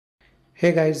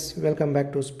Hey guys, welcome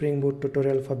back to Spring Boot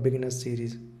tutorial for beginners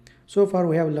series. So far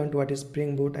we have learned what is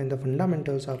Spring Boot and the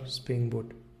fundamentals of Spring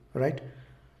Boot, right?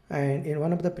 And in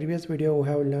one of the previous video we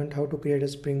have learned how to create a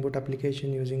Spring Boot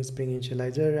application using Spring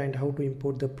Initializer and how to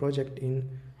import the project in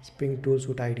Spring Tool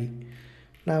Suite ID.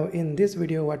 Now in this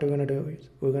video what we're gonna do is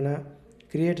we're gonna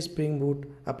create a Spring Boot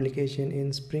application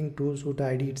in Spring Tool Suite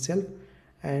ID itself,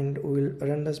 and we'll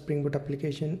run the Spring Boot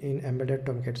application in embedded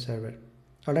Tomcat server.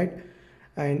 Alright.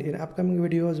 And in upcoming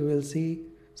videos we will see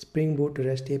Spring Boot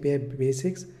REST API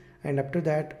basics, and after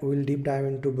that we will deep dive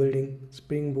into building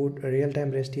Spring Boot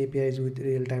real-time REST APIs with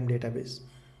real-time database.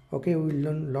 Okay, we will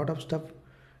learn a lot of stuff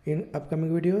in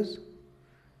upcoming videos.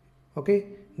 Okay,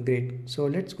 great. So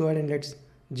let's go ahead and let's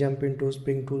jump into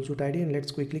Spring Tool Suite ID and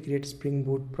let's quickly create Spring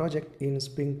Boot project in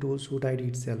Spring Tool Suite ID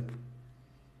itself.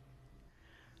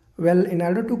 Well, in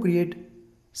order to create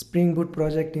Spring Boot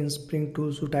project in Spring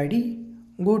Tool Suite ID,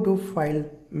 go to File,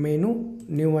 Menu,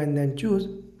 New, and then choose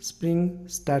Spring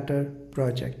Starter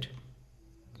Project.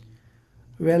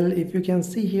 Well, if you can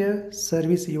see here,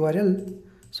 service URL.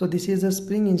 So this is a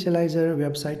Spring Initializer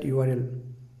website URL.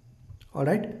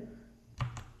 Alright.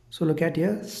 So look at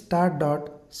here,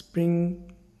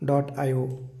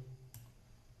 start.spring.io.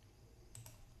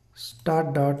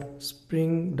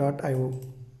 Start.spring.io.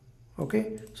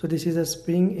 Okay, so this is a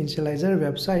Spring Initializer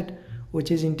website which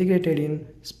is integrated in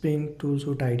Spring Tool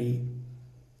Suite ID.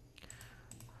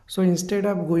 So instead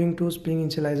of going to Spring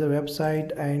Initializer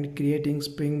website and creating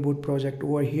Spring Boot project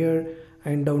over here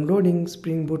and downloading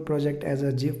Spring Boot project as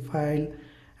a zip file,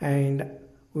 and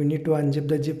we need to unzip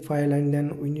the zip file and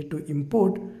then we need to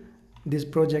import this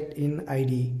project in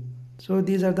ID. So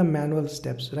these are the manual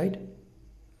steps, right?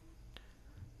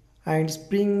 And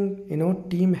Spring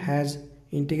team has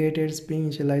integrated Spring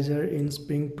Initializer in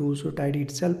Spring Tool Suite ID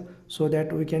itself, so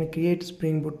that we can create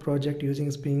Spring Boot project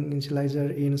using Spring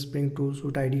Initializer in Spring Tool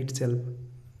Suite ID itself.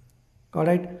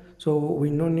 Alright, so we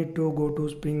no need to go to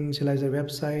Spring Initializer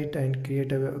website and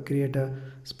create a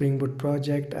Spring Boot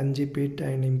project, unzip it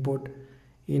and import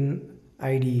in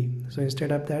ID. So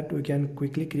instead of that we can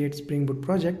quickly create Spring Boot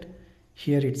project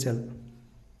here itself.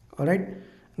 Alright,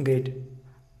 great.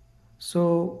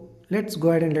 So let's go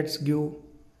ahead and let's give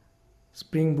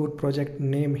Spring Boot project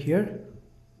name here.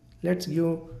 Let's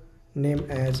give name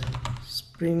as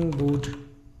Spring Boot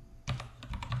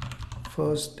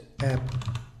first app.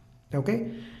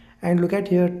 Okay, and look at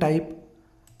here type.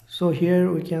 So here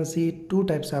we can see two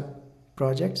types of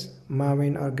projects,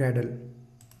 Maven or Gradle.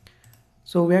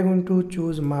 So we are going to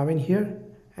choose Maven here,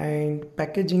 and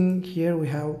packaging here we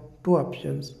have two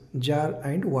options, jar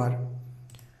and war.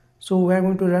 So we are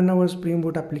going to run our Spring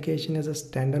Boot application as a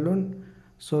standalone,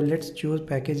 so let's choose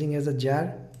packaging as a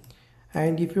jar.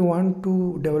 And if you want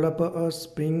to develop a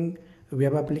Spring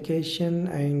web application,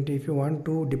 and if you want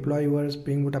to deploy your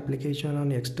Spring Boot application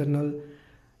on external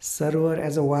server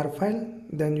as a war file,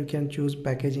 then you can choose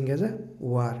packaging as a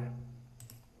war.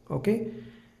 Okay,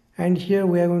 and here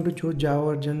we are going to choose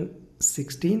Java version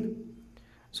 16.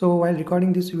 So while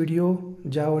recording this video,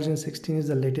 Java version 16 is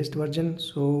the latest version,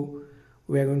 so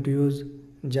we are going to use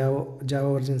Java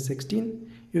version 16.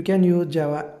 You can use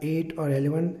Java 8 or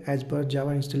 11 as per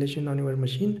Java installation on your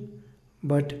machine,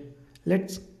 but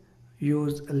let's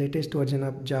use the latest version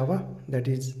of Java, that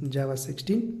is Java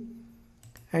 16.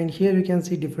 And here you can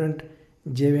see different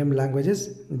JVM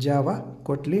languages, Java,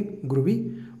 Kotlin,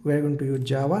 Groovy. We are going to use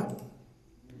Java,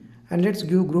 and let's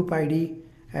give group ID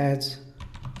as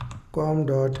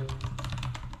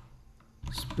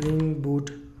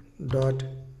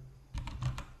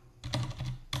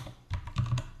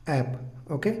com.springboot.app.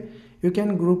 Okay, you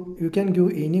can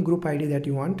give any group ID that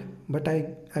you want, but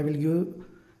I will give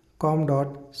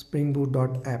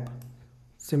com.springboot.app.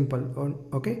 Simple.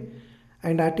 Okay,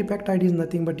 and artifact ID is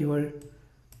nothing but your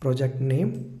project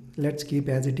name. Let's keep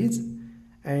as it is,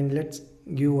 and let's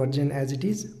give version as it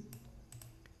is,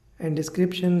 and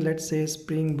description let's say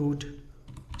Spring Boot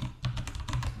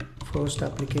first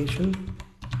application,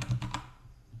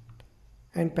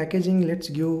 and packaging let's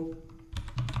give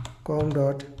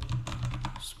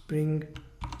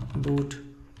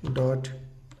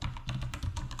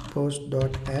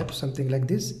com.springboot.post.app, something like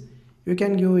this. You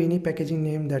can give any packaging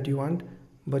name that you want,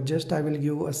 but just I will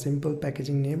give a simple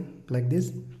packaging name like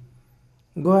this.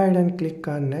 Go ahead and click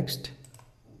on next,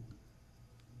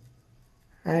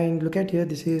 and look at here,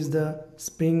 this is the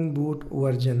Spring Boot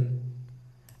version.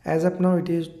 As of now it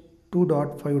is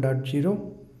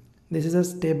 2.5.0. this is a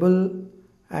stable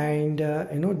and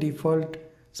default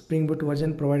Spring Boot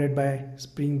version provided by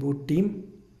Spring Boot team.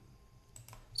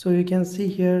 So you can see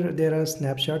here there are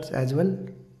snapshots as well,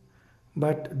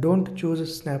 but don't choose a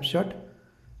snapshot.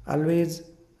 Always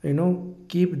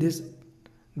keep this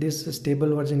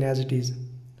stable version as it is.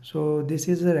 So this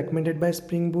is recommended by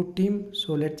Spring Boot team,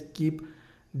 so let's keep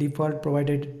default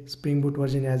provided Spring Boot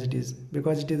version as it is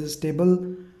because it is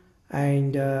stable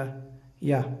and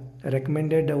yeah,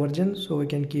 recommended version, so we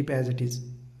can keep as it is.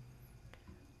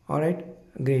 Alright,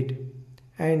 great.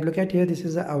 And look at here, this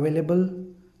is the available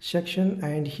section,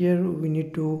 and here we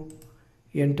need to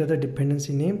enter the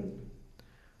dependency name.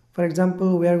 For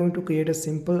example, we are going to create a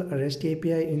simple REST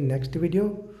API in next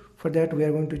video. For that, we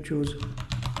are going to choose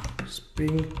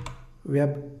Spring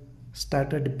Web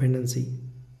Starter dependency.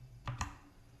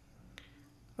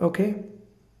 Okay,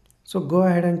 so go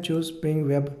ahead and choose Spring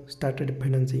Web Starter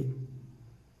dependency.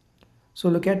 So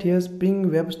look at here,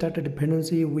 Spring Web Starter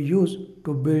dependency we use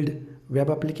to build web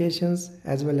applications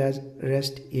as well as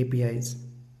REST APIs.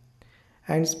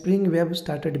 And Spring Web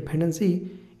Starter dependency,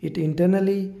 it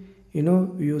internally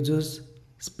uses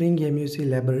Spring MVC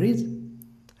libraries,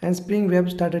 and Spring Web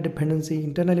Starter dependency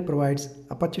internally provides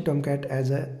Apache Tomcat as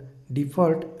a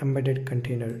default embedded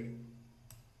container.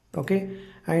 Okay,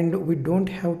 and we don't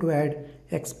have to add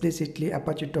explicitly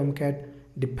Apache Tomcat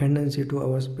dependency to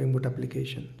our Spring Boot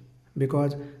application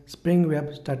because Spring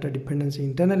Web Starter dependency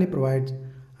internally provides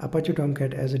Apache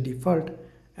Tomcat as a default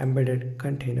embedded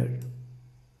container.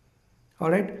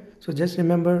 Alright, so just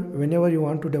remember, whenever you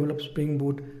want to develop Spring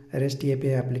Boot REST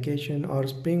API application or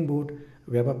Spring Boot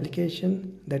web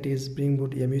application, that is Spring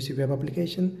Boot MVC web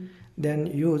application, then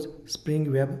use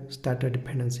Spring Web Starter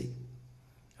dependency.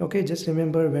 Okay, just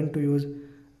remember when to use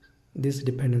this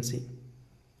dependency.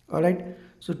 Alright,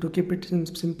 so to keep it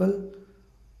simple,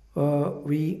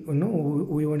 we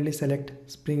only select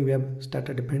Spring Web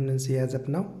Starter dependency as of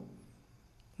now.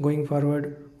 Going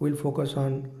forward, we'll focus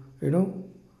on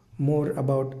more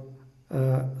about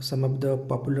some of the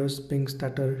popular Spring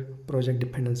Starter project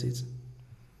dependencies.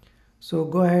 So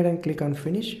go ahead and click on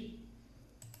finish.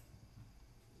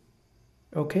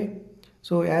 Okay,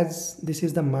 so as this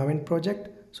is the Maven project,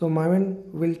 so Maven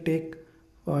will take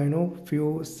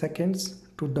few seconds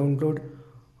to download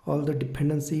all the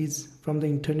dependencies from the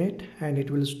internet, and it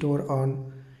will store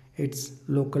on its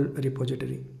local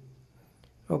repository.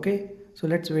 Okay, so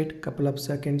let's wait a couple of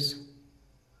seconds.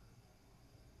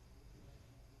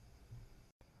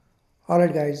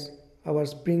 Alright guys, our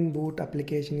Spring Boot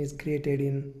application is created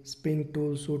in Spring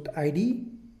Tool Suite IDE.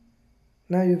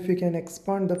 Now if you can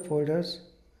expand the folders,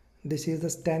 this is the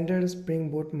standard Spring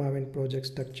Boot Maven project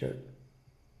structure.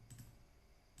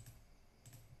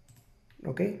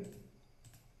 Okay,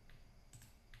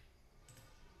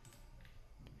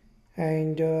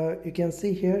 and you can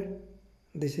see here,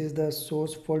 this is the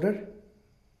source folder,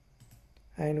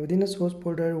 and within the source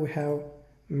folder we have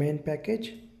main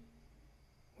package.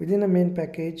 Within the main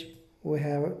package we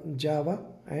have Java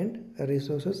and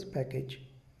resources package.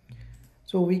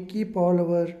 So we keep all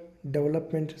our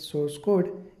development source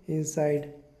code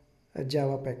inside a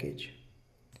Java package,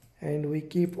 and we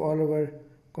keep all our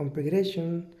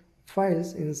configuration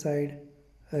files inside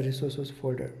a resources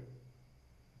folder.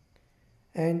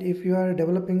 And if you are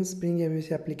developing Spring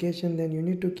MVC application, then you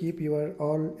need to keep your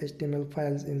all HTML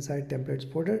files inside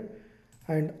templates folder,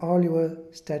 and all your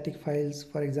static files,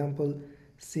 for example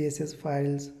CSS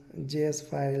files, JS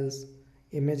files,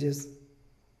 images,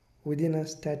 within a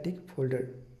static folder.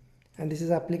 And this is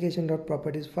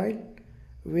application.properties file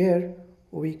where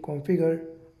we configure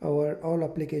our all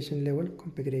application level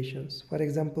configurations. For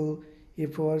example,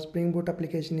 if our Spring Boot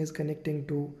application is connecting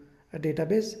to a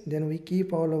database, then we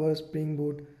keep all our Spring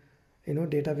Boot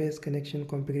database connection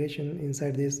configuration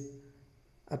inside this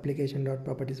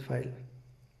application.properties file.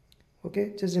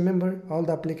 Okay, just remember all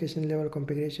the application level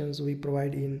configurations we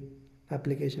provide in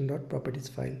application.properties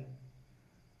file.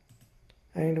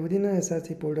 And within a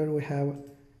SRC folder we have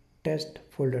test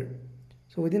folder.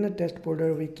 So within a test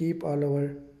folder we keep all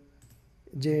our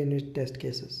JUnit test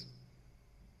cases.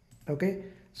 Okay,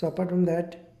 so apart from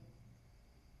that,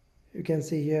 you can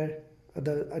see here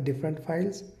the different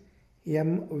files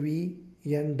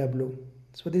MVNW.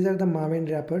 So these are the Maven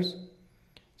wrappers.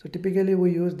 So typically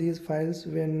we use these files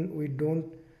when we don't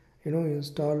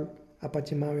install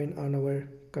Apache Maven on our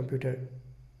computer.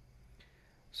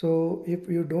 So if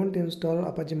you don't install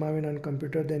Apache Maven on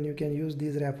computer, then you can use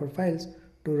these wrapper files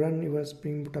to run your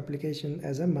Spring Boot application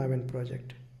as a Maven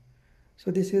project.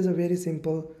 So this is a very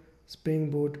simple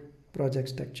Spring Boot project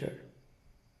structure.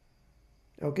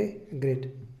 Okay,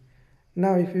 great.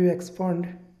 Now if you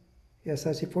expand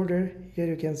SRC folder, here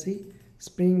you can see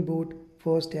Spring Boot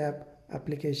first app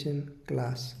application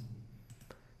class.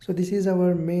 So this is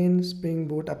our main Spring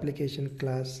Boot application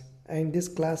class, and this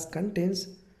class contains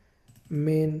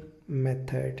main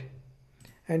method,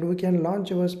 and we can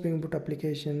launch our Spring Boot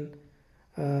application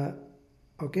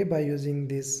okay, by using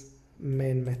this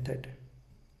main method.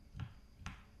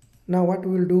 Now what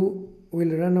we'll do,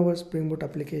 we'll run our Spring Boot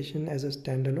application as a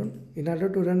standalone. In order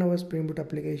to run our Spring Boot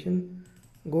application,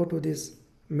 go to this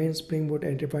main Spring Boot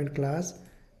entry point class,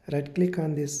 right click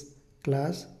on this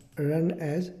class, run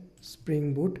as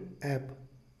Spring Boot app.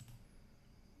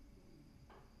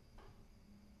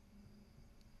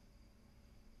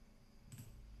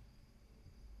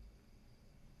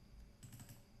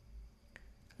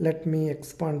 Let me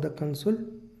expand the console,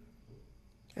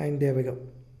 and there we go.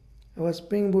 Our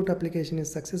Spring Boot application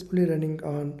is successfully running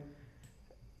on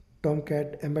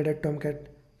Tomcat, embedded Tomcat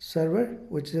server,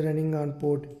 which is running on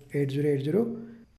port 8080,